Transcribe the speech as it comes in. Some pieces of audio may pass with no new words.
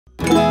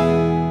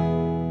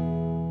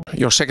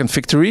Your second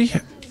victory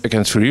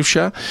against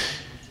Russia,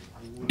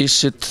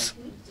 is it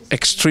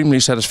extremely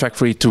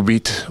satisfactory to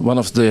beat one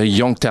of the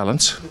young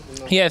talents?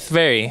 Yes,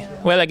 very.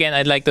 Well, again,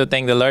 I'd like to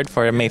thank the Lord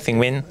for an amazing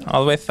win,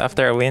 always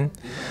after a win.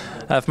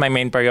 That's my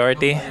main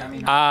priority.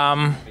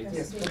 Yeah,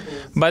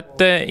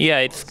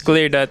 it's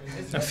clear that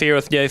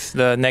Feroz is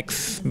the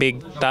next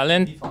big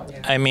talent.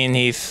 I mean,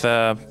 he's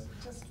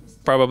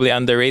probably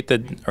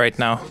underrated right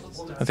now,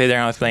 considering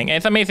how he's playing. And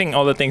it's amazing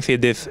all the things he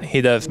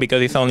does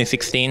because he's only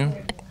 16.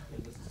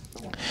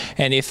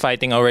 And he's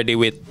fighting already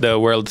with the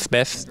world's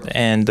best.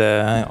 And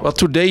well,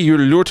 today you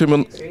lured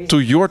him to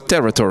your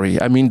territory.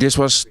 I mean, this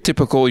was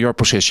typical your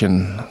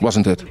position,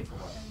 wasn't it?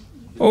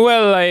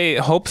 Well, I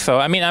hope so.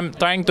 I mean, I'm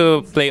trying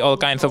to play all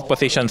kinds of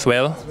positions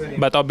well,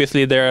 but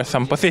obviously there are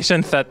some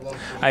positions that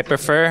I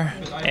prefer,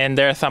 and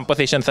there are some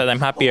positions that I'm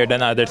happier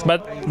than others.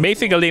 But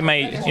basically,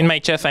 in my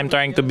chess, I'm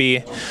trying to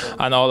be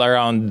an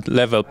all-around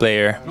level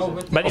player.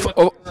 But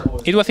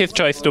it was his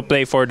choice to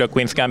play for the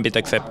Queen's Gambit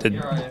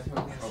accepted.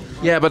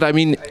 Yeah, but I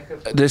mean,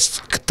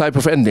 this type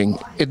of ending,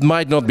 it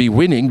might not be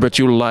winning, but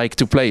you like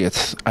to play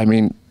it. I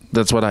mean,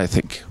 that's what I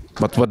think.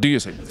 But what do you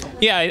think?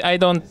 Yeah, I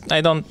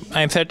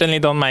certainly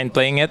don't mind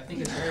playing it,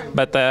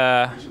 but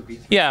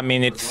yeah, I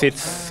mean,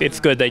 it's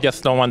good. I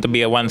just don't want to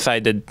be a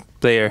one-sided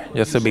player,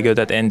 just to be good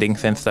at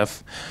endings and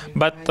stuff.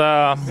 But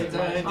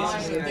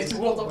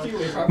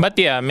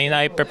yeah, I mean,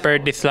 I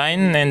prepared this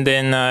line, and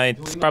then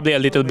it's probably a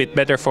little bit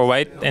better for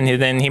white, and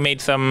then he made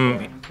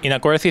some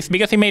inaccuracies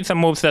because he made some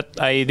moves that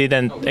I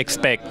didn't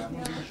expect.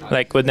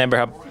 Like, would never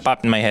have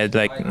popped in my head,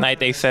 like knight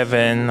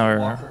a7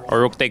 or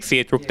rook takes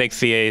c8, rook takes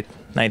c8,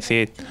 knight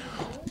c8,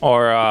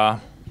 or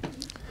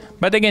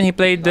but again, he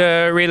played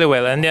really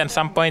well, and then at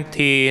some point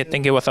I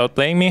think he was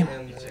outplaying me,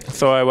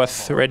 so I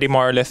was ready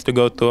more or less to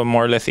go to a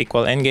more or less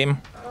equal endgame.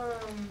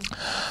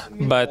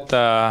 But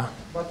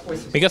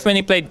because when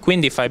he played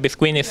queen d5, his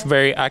queen is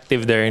very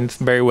active there and it's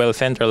very well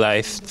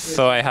centralized,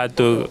 so I had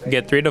to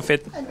get rid of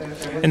it.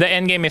 And the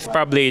endgame is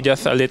probably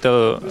just a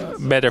little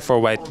better for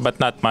white, but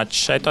not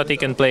much. I thought he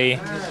can play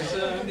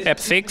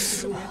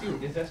f6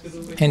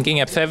 and king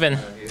f7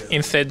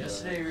 instead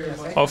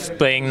of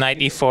playing knight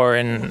e4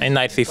 and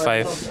knight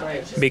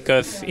c5,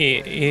 because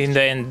in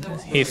the end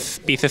his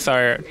pieces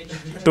are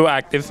too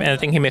active, and I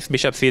think he missed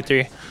bishop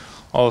c3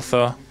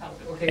 also.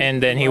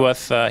 And then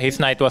his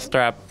knight was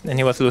trapped and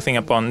he was losing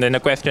a pawn. Then the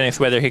question is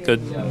whether he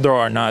could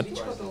draw or not.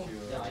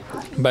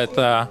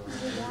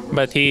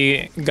 But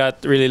he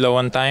got really low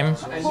on time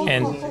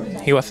and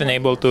he wasn't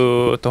able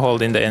to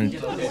hold in the end.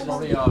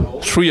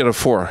 3 out of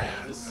 4.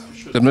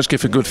 That must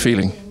give a good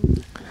feeling.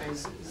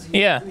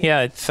 Yeah,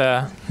 it's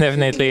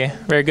definitely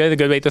very good. A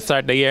good way to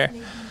start the year.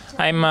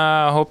 I'm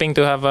hoping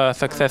to have a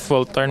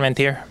successful tournament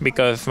here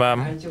because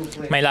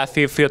my last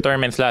few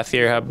tournaments last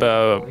year have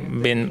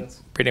been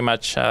pretty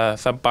much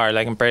subpar.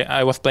 Like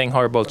I was playing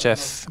horrible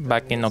chess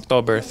back in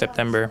October,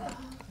 September,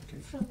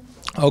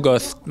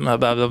 August, blah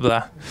blah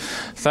blah.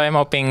 So I'm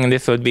hoping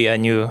this would be a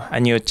new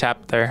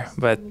chapter.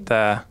 But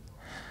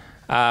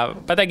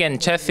again,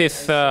 chess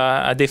is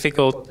a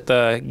difficult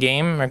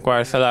game.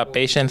 Requires a lot of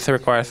patience.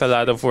 Requires a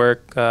lot of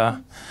work.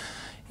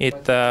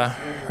 It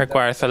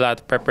requires a lot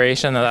of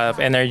preparation, a lot of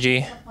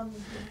energy,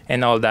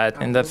 and all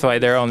that. And that's why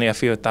there are only a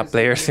few top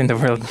players in the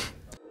world.